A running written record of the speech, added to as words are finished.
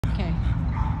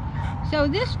So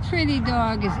this pretty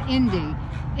dog is Indy.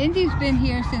 Indy's been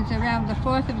here since around the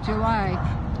 4th of July.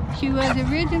 She was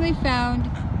originally found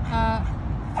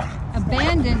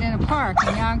abandoned in a park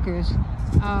in Yonkers.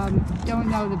 Don't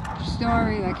know the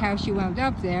story, like how she wound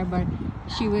up there, but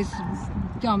she was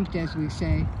dumped, as we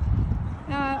say.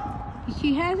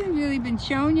 She hasn't really been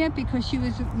shown yet because she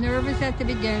was nervous at the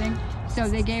beginning, so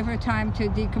they gave her time to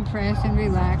decompress and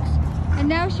relax. And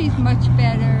now she's much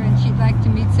better, and she'd like to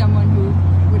meet someone who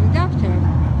would adopt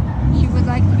her. She would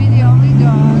like to be the only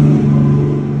dog,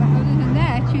 but other than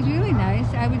that, she's really nice.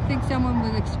 I would think someone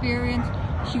with experience,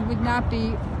 she would not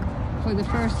be for the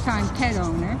first time pet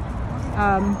owner.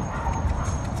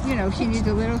 You know, she needs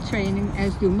a little training,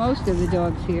 as do most of the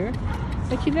dogs here.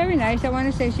 But she's very nice. I want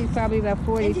to say she's probably about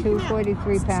 42,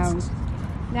 43 pounds.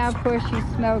 Now, of course, she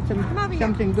smelled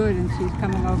something good, and she's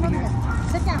coming over here.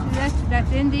 So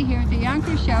that's Indy here at the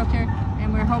Yonkers shelter,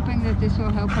 and we're hoping that this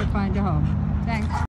will help her find a home.